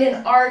find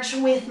an arch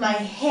with my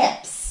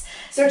hips.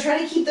 So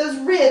try to keep those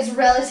ribs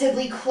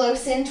relatively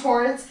close in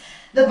towards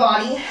the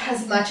body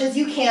as much as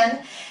you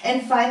can,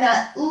 and find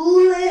that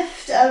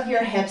lift of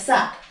your hips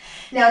up.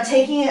 Now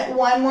taking it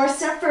one more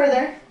step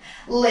further,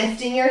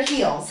 lifting your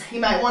heels. You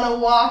might want to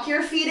walk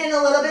your feet in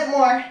a little bit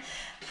more.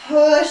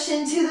 Push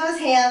into those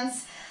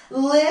hands.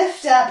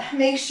 Lift up.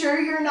 Make sure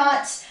you're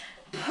not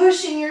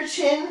pushing your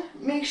chin.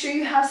 Make sure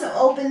you have some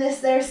openness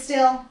there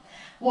still.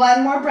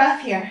 One more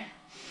breath here.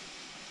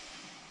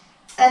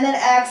 And then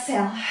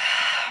exhale.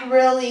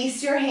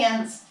 Release your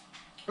hands.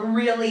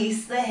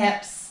 Release the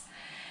hips.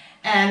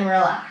 And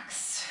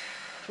relax.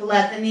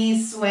 Let the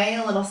knees sway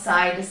a little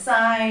side to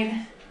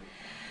side.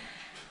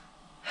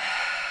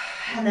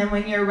 And then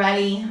when you're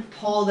ready,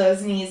 pull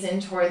those knees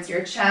in towards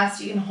your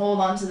chest. You can hold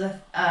onto the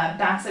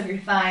backs of your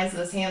thighs,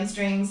 those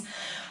hamstrings,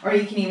 or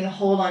you can even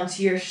hold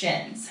onto your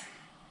shins.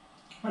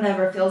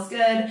 Whatever feels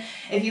good.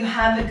 If you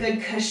have a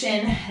good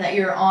cushion that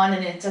you're on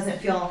and it doesn't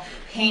feel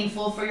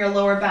painful for your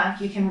lower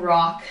back, you can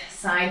rock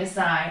side to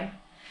side,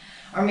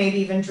 or maybe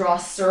even draw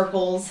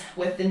circles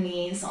with the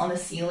knees on the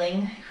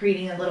ceiling,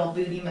 creating a little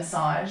booty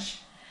massage.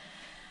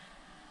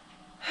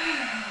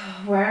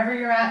 Wherever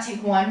you're at,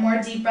 take one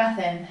more deep breath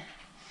in.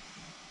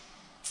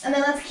 And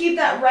then let's keep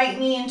that right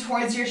knee in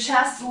towards your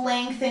chest.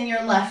 Lengthen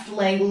your left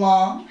leg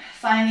long,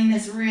 finding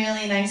this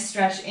really nice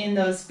stretch in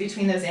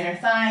between those inner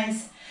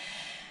thighs.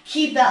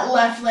 Keep that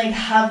left leg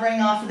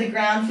hovering off of the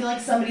ground. Feel like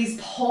somebody's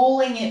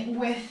pulling it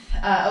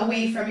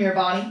away from your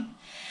body.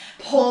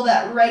 Pull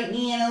that right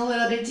knee in a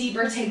little bit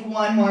deeper. Take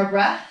one more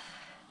breath.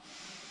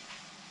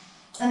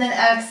 And then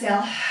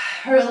exhale.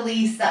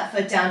 Release that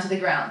foot down to the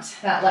ground,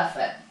 that left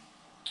foot.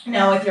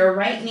 Now with your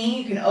right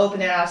knee, you can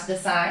open it out to the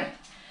side.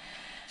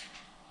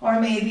 Or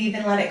maybe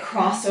even let it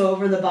cross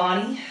over the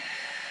body.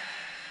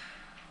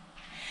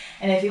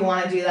 And if you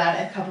want to do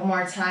that a couple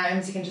more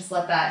times, you can just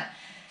let that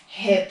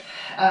hip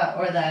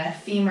or the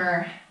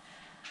femur,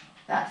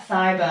 that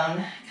thigh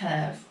bone,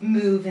 kind of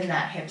move in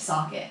that hip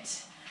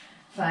socket,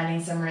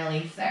 finding some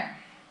relief there.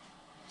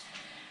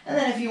 And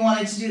then if you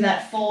wanted to do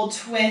that full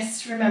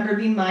twist, remember,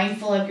 be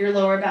mindful of your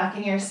lower back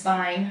and your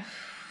spine.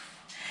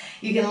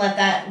 You can let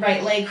that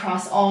right leg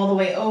cross all the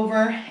way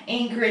over,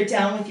 anchor it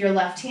down with your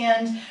left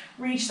hand,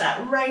 reach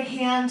that right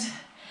hand,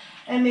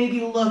 and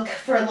maybe look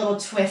for a little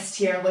twist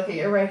here. Look at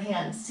your right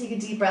hand. Take a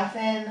deep breath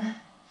in.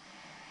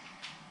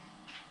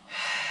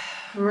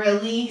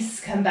 Release,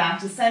 come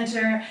back to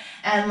center,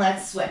 and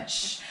let's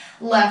switch.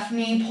 Left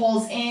knee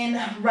pulls in,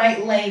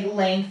 right leg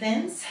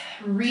lengthens.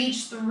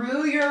 Reach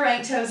through your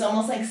right toes,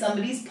 almost like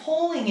somebody's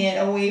pulling it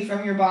away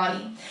from your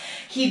body.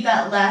 Keep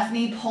that left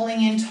knee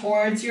pulling in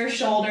towards your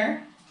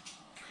shoulder.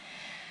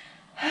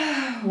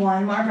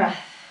 One more breath.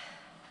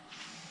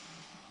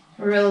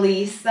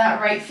 Release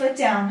that right foot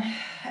down,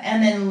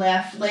 and then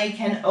left leg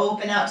can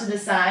open out to the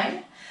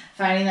side,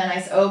 finding that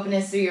nice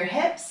openness through your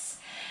hips.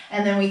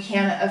 And then we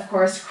can, of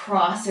course,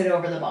 cross it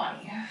over the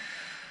body.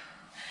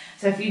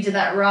 So if you did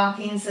that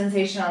rocking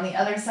sensation on the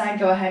other side,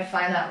 go ahead,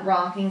 find that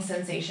rocking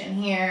sensation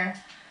here,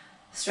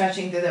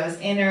 stretching through those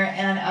inner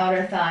and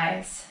outer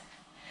thighs.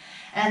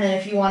 And then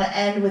if you want to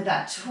end with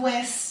that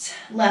twist,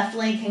 left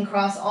leg can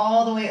cross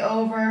all the way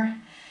over.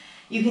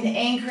 You can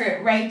anchor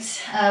it right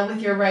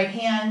with your right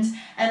hand,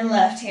 and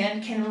left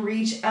hand can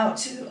reach out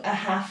to a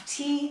half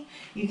T.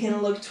 You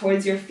can look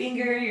towards your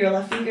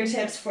left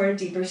fingertips for a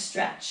deeper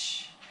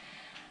stretch.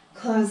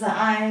 Close the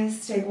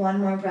eyes, take one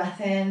more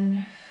breath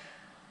in.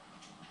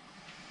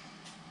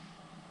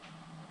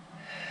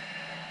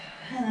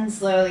 And then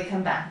slowly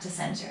come back to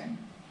center.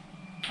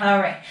 All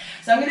right,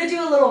 so I'm going to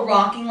do a little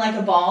rocking like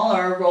a ball,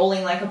 or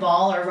rolling like a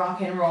ball, or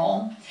rock and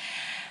roll.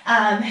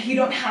 You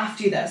don't have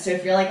to though, so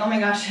if you're like, oh my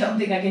gosh, I don't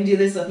think I can do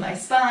this with my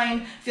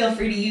spine, feel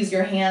free to use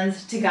your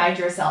hands to guide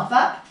yourself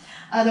up.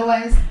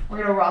 Otherwise, we're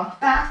going to rock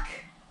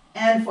back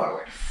and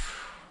forward.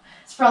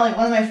 It's probably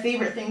one of my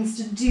favorite things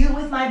to do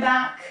with my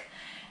back.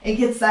 It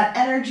gets that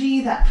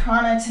energy, that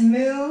prana to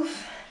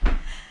move.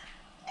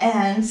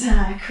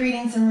 and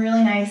creating some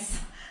really nice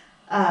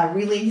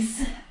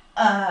release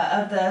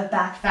of the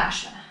back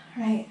fascia,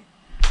 right?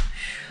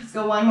 Let's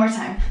go one more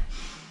time.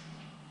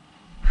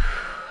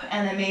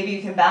 And then maybe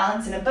you can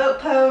balance in a boat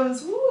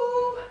pose.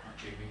 Woo!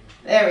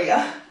 There we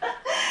go.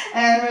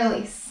 And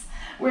release.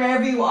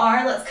 Wherever you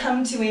are, let's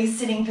come to a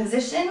sitting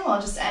position.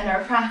 We'll just end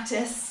our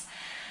practice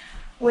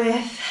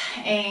with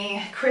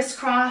a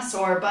crisscross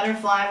or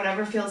butterfly,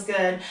 whatever feels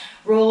good.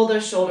 Roll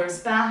those shoulders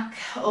back,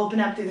 open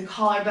up through the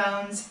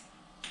collarbones.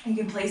 You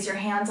can place your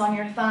hands on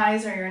your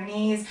thighs or your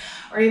knees,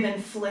 or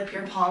even flip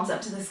your palms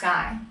up to the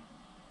sky.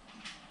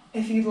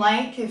 If you'd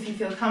like, if you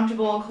feel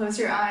comfortable, close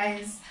your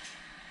eyes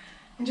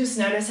and just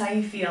notice how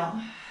you feel.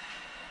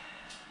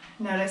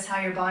 Notice how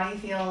your body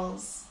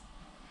feels.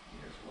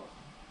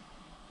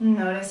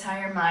 Notice how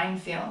your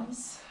mind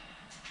feels.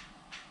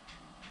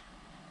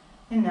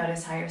 And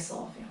notice how your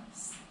soul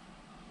feels.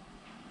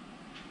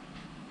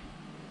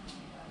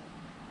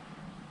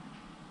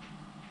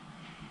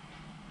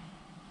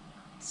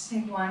 Let's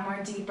take one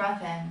more deep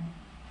breath in.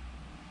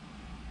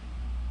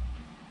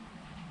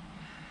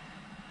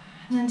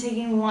 And then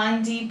taking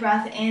one deep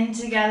breath in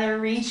together,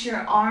 reach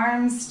your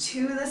arms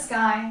to the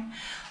sky,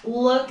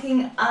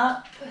 looking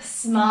up,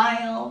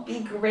 smile,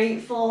 be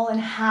grateful and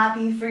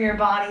happy for your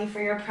body,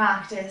 for your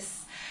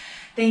practice.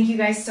 Thank you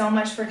guys so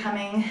much for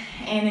coming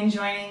and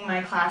joining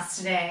my class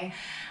today.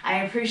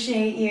 I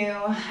appreciate you.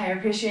 I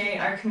appreciate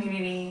our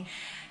community.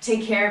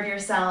 Take care of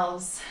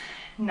yourselves.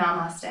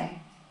 Namaste.